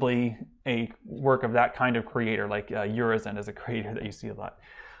possibly a work of that kind of creator, like Urizen is a creator that you see a lot.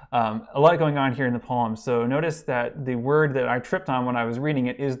 A lot going on here in the poem. So notice that the word that I tripped on when I was reading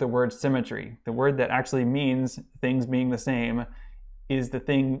it is the word symmetry. The word that actually means things being the same is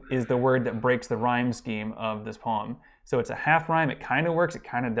the word that breaks the rhyme scheme of this poem. So it's a half rhyme. It kind of works, it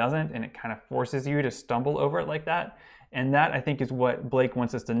kind of doesn't, and it kind of forces you to stumble over it like that. And that, I think, is what Blake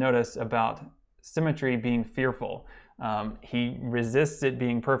wants us to notice about symmetry being fearful. He resists it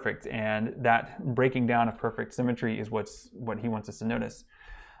being perfect, and that breaking down of perfect symmetry is what he wants us to notice.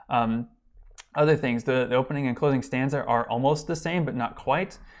 Other things, the opening and closing stanza are almost the same, but not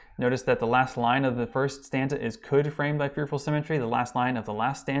quite. Notice that the last line of the first stanza is could frame thy fearful symmetry. The last line of the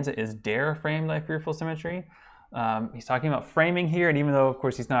last stanza is dare frame thy fearful symmetry. He's talking about framing here, and even though, of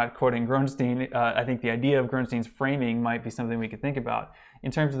course, he's not quoting Gronstein, I think the idea of Gronstein's framing might be something we could think about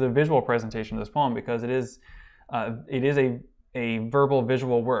in terms of the visual presentation of this poem, because it is a verbal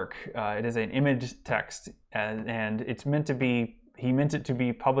visual work. It is an image text, and it's meant to be, he meant it to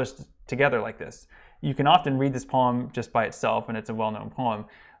be published together like this. You can often read this poem just by itself, and it's a well-known poem.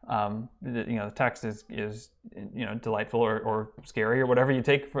 The text is delightful or scary or whatever you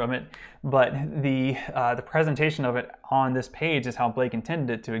take from it, but the presentation of it on this page is how Blake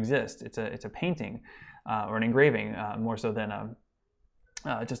intended it to exist. It's a painting or an engraving more so than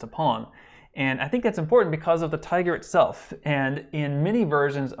just a poem. And I think that's important because of the tiger itself. And in many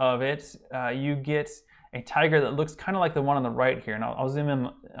versions of it, you get a tiger that looks kind of like the one on the right here. And I'll zoom in.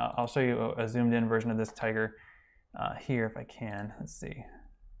 I'll show you a zoomed in version of this tiger here if I can. Let's see.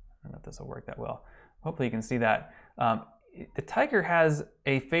 I don't know if this will work that well. Hopefully you can see that. The tiger has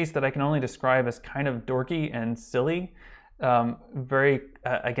a face that I can only describe as kind of dorky and silly. Very,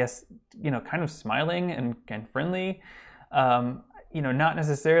 I guess, kind of smiling and friendly. Not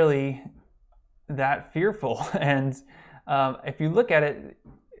necessarily that fearful. And if you look at it,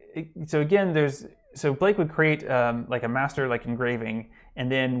 so Blake would create like a master engraving,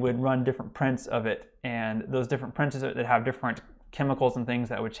 and then would run different prints of it, and those different prints that have different chemicals and things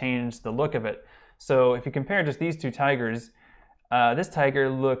that would change the look of it. So if you compare just these two tigers, this tiger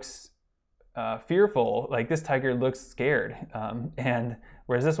looks fearful. Like this tiger looks scared, and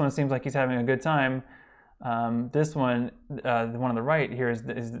whereas this one seems like he's having a good time, this one, the one on the right here,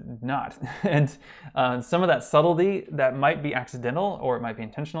 is not. And some of that subtlety that might be accidental or it might be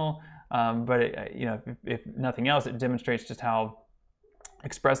intentional, but if nothing else, it demonstrates just how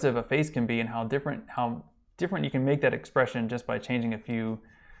expressive a face can be and how different you can make that expression just by changing a few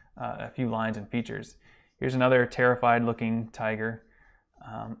lines and features. Here's another terrified looking tiger.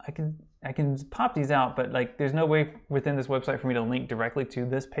 I can pop these out, but like there's no way within this website for me to link directly to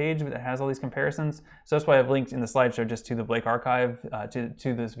this page that has all these comparisons. So that's why I've linked in the slideshow just to the Blake archive, to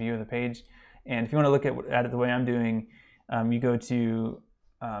this view of the page. And if you want to look at it the way I'm doing, you go to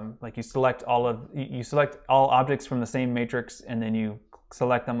you select all objects from the same matrix, and then you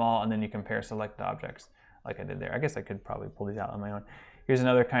select them all, and then you compare selected objects like I did there. I guess I could probably pull these out on my own. Here's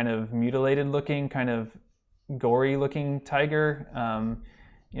another kind of mutilated looking, kind of gory looking tiger.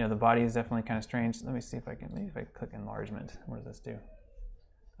 The body is definitely kind of strange. Let me see if I can, maybe if I click enlargement, what does this do?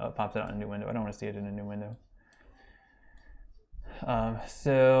 Oh, it pops it out in a new window. I don't want to see it in a new window.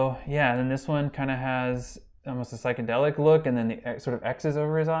 So yeah, and then this one kind of has almost a psychedelic look, and then the sort of X's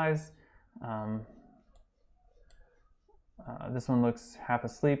over his eyes. This one looks half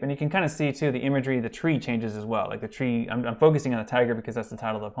asleep, and you can kind of see too the imagery, the tree changes as well. Like the tree, I'm focusing on the tiger because that's the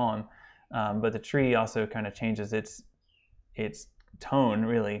title of the poem, but the tree also kind of changes its tone,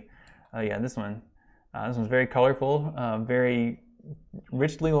 really. Yeah, this one's very colorful, very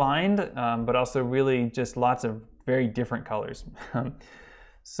richly lined, but also really just lots of very different colors.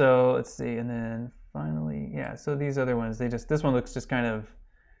 So let's see, and then finally, yeah, so these other ones, this one looks just kind of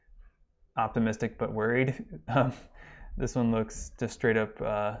optimistic but worried. This one looks just straight up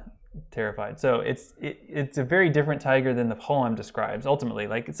terrified. So it's a very different tiger than the poem describes. Ultimately,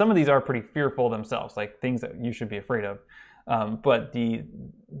 like some of these are pretty fearful themselves, like things that you should be afraid of. But the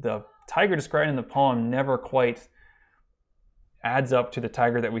tiger described in the poem never quite adds up to the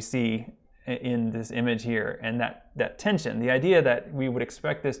tiger that we see in this image here. And that tension, the idea that we would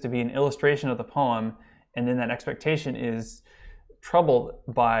expect this to be an illustration of the poem, and then that expectation is troubled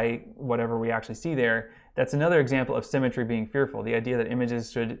by whatever we actually see there, that's another example of symmetry being fearful. The idea that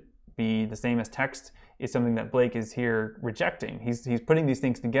images should be the same as text is something that Blake is here rejecting. He's putting these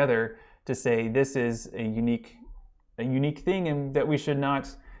things together to say this is a unique thing, and that we should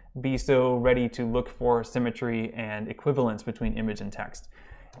not be so ready to look for symmetry and equivalence between image and text.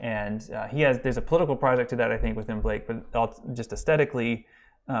 And there's a political project to that, I think, within Blake, but just aesthetically,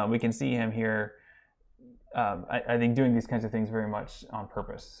 we can see him here, I think, doing these kinds of things very much on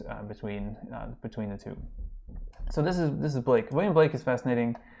purpose between the two. So this is Blake. William Blake is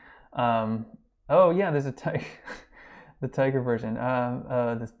fascinating. Oh yeah, there's the tiger version.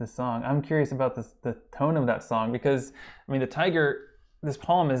 This song. I'm curious about the tone of that song, because I mean the tiger. This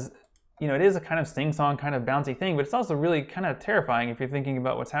poem is, it is a kind of sing-song, kind of bouncy thing, but it's also really kind of terrifying if you're thinking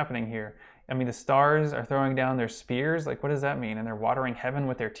about what's happening here. I mean, the stars are throwing down their spears. Like, what does that mean? And they're watering heaven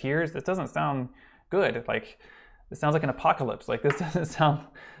with their tears. This doesn't sound good. Like, it sounds like an apocalypse. Like, this doesn't sound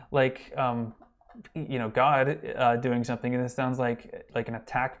like God doing something. And this sounds like an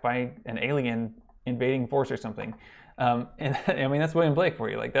attack by an alien invading force or something. And I mean, that's William Blake for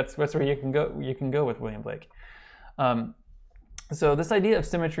you. Like, that's where you can go. You can go with William Blake. So this idea of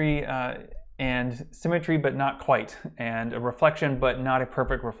symmetry, and symmetry but not quite, and a reflection but not a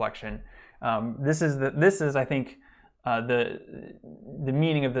perfect reflection. This is I think the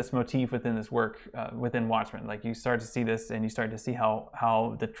meaning of this motif within this work, within Watchmen. Like, you start to see this, and you start to see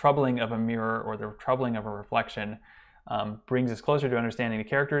how the troubling of a mirror or the troubling of a reflection brings us closer to understanding the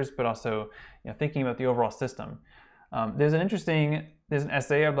characters, but also thinking about the overall system. There's an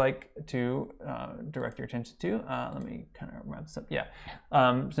essay I'd like to direct your attention to. Let me kind of wrap this up. Yeah,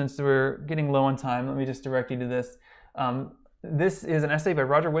 since we're getting low on time, let me just direct you to this. This is an essay by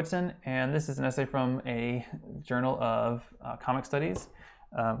Roger Whitson, and this is an essay from a journal of comic studies.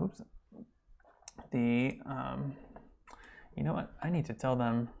 Oops. You know what? I need to tell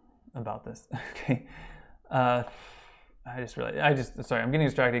them about this. Okay. Sorry, I'm getting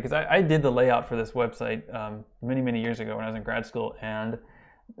distracted because I did the layout for this website many years ago when I was in grad school, and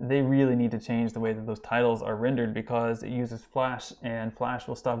they really need to change the way that those titles are rendered because it uses Flash, and Flash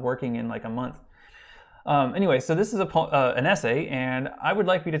will stop working in like a month. Anyway, so this is an essay, and I would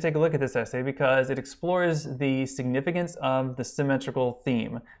like you to take a look at this essay because it explores the significance of the symmetrical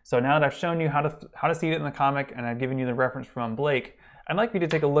theme. So now that I've shown you how to see it in the comic, and I've given you the reference from Blake, I'd like you to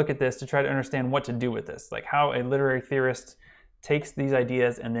take a look at this to try to understand what to do with this, like how a literary theorist takes these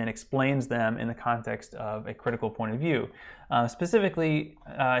ideas and then explains them in the context of a critical point of view. Specifically,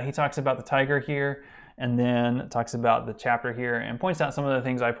 he talks about the tiger here, and then talks about the chapter here and points out some of the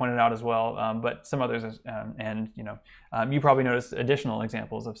things I pointed out as well, but some others, and you probably noticed additional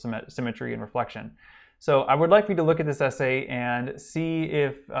examples of symmetry and reflection. So I would like for you to look at this essay and see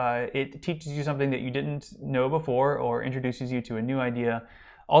if it teaches you something that you didn't know before or introduces you to a new idea.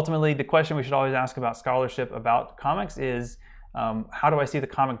 Ultimately, the question we should always ask about scholarship about comics is, how do I see the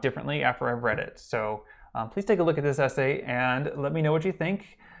comic differently after I've read it? So please take a look at this essay and let me know what you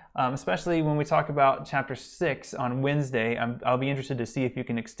think, especially when we talk about Chapter 6 on Wednesday. I'll be interested to see if you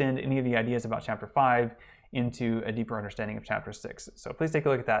can extend any of the ideas about Chapter 5 into a deeper understanding of Chapter 6. So please take a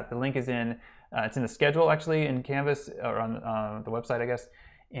look at that. The link is in, it's in the schedule actually in Canvas, or on the website, I guess,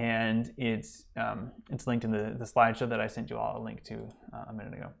 and it's linked in the slideshow that I sent you all a link to a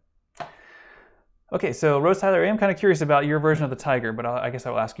minute ago. Okay, so Rose Tyler, I am kind of curious about your version of the tiger, but I guess I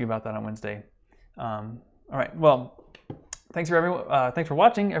will ask you about that on Wednesday. All right, well, thanks for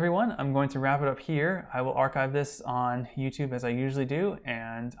watching, everyone. I'm going to wrap it up here. I will archive this on YouTube as I usually do,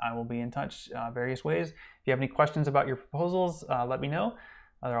 and I will be in touch various ways. If you have any questions about your proposals, let me know.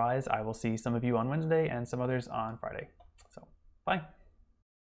 Otherwise, I will see some of you on Wednesday and some others on Friday. So, bye.